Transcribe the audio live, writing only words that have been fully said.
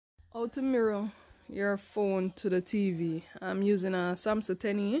How to mirror your phone to the TV. I'm using a Samsung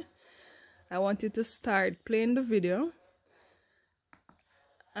 10e. I want it to start playing the video,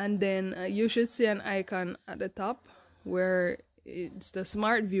 and then you should see an icon at the top where it's the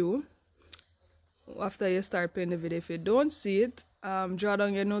smart view. After you start playing the video, if you don't see it, draw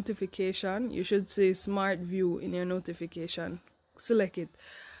down your notification. You should see smart view in your notification. Select it.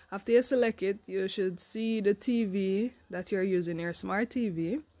 After you select it, you should see the TV that you're using, your smart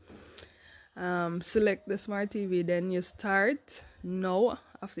TV. Select the smart TV, then you start now.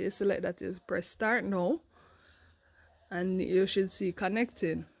 After you select that, you press start now, and you should see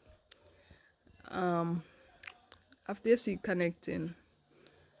connecting. After you see connecting,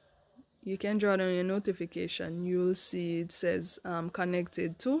 you can draw down your notification. You'll see it says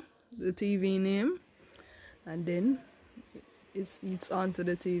connected to the TV name, and then it's onto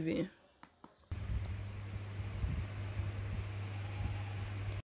the TV.